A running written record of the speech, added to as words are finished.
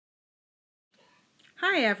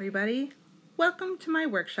Hi everybody, welcome to my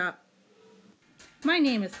workshop. My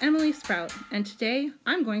name is Emily Sprout and today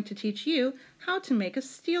I'm going to teach you how to make a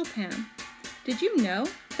steel pan. Did you know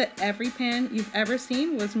that every pan you've ever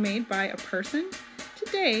seen was made by a person?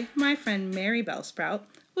 Today my friend Maribel Sprout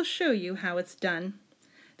will show you how it's done.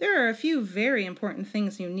 There are a few very important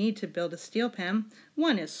things you need to build a steel pan.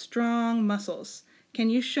 One is strong muscles. Can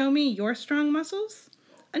you show me your strong muscles?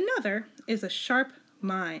 Another is a sharp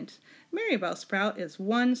mind. Maribel Sprout is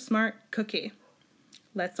one smart cookie.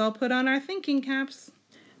 Let's all put on our thinking caps.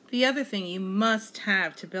 The other thing you must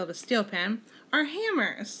have to build a steel pan are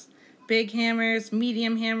hammers. Big hammers,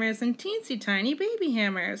 medium hammers, and teensy tiny baby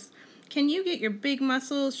hammers. Can you get your big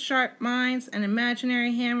muscles, sharp minds, and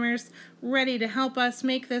imaginary hammers ready to help us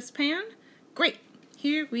make this pan? Great,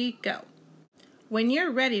 here we go. When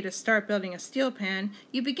you're ready to start building a steel pan,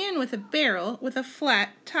 you begin with a barrel with a flat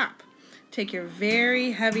top. Take your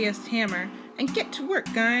very heaviest hammer and get to work,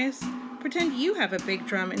 guys. Pretend you have a big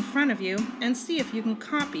drum in front of you and see if you can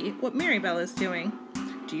copy what Maribel is doing.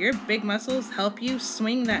 Do your big muscles help you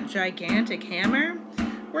swing that gigantic hammer?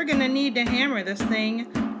 We're gonna need to hammer this thing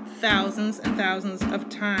thousands and thousands of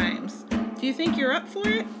times. Do you think you're up for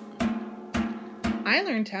it? I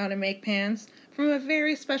learned how to make pans from a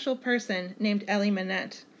very special person named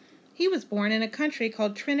Lemmerman. He was born in a country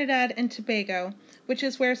called Trinidad and Tobago, which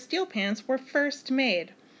is where steel pans were first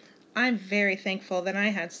made. I'm very thankful that I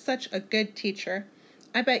had such a good teacher.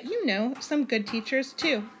 I bet you know some good teachers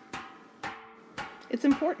too. It's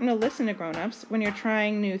important to listen to grown-ups when you're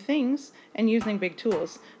trying new things and using big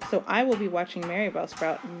tools, so I will be watching Maribel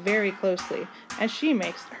Sprout very closely as she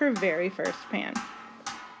makes her very first pan.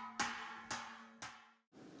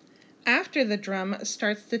 After the drum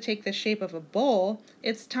starts to take the shape of a bowl,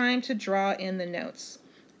 it's time to draw in the notes.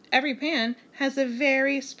 Every pan has a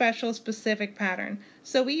very special specific pattern,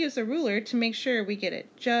 so we use a ruler to make sure we get it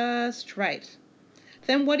just right.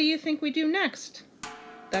 Then what do you think we do next?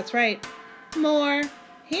 That's right, more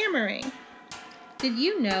hammering. Did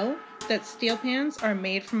you know that steel pans are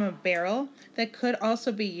made from a barrel that could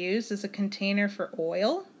also be used as a container for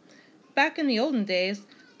oil? Back in the olden days,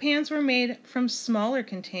 pans were made from smaller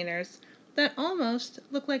containers that almost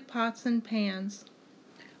look like pots and pans.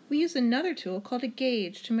 We use another tool called a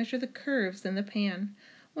gauge to measure the curves in the pan.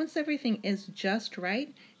 Once everything is just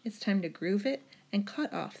right, it's time to groove it and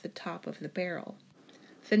cut off the top of the barrel.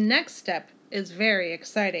 The next step is very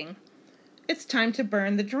exciting. It's time to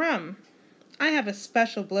burn the drum. I have a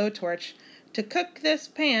special blowtorch to cook this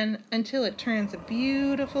pan until it turns a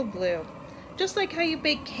beautiful blue. Just like how you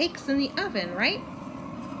bake cakes in the oven, right?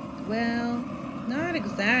 Well, not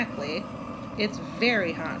exactly. It's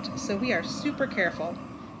very hot, so we are super careful.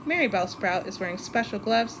 Maribel Sprout is wearing special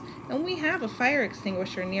gloves, and we have a fire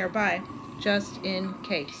extinguisher nearby, just in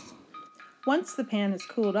case. Once the pan is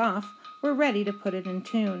cooled off, we're ready to put it in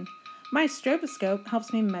tune. My stroboscope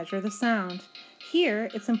helps me measure the sound. Here,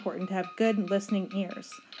 it's important to have good listening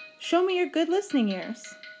ears. Show me your good listening ears.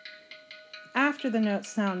 After the notes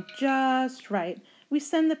sound just right, we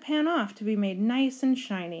send the pan off to be made nice and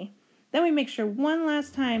shiny. Then we make sure one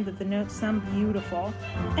last time that the notes sound beautiful.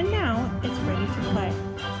 And now it's ready to play.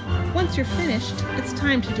 Once you're finished, it's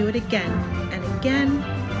time to do it again, and again,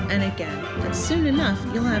 and again. And soon enough,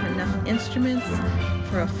 you'll have enough instruments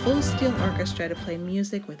for a full steel orchestra to play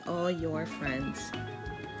music with all your friends.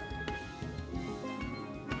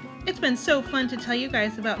 It's been so fun to tell you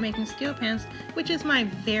guys about making steel pans, which is my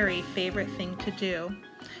very favorite thing to do.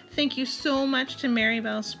 Thank you so much to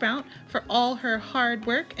Maribel Sprout for all her hard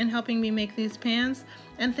work in helping me make these pans,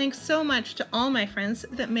 and thanks so much to all my friends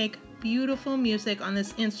that make beautiful music on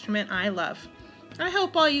this instrument I love. I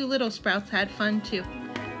hope all you little sprouts had fun too.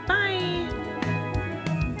 Bye!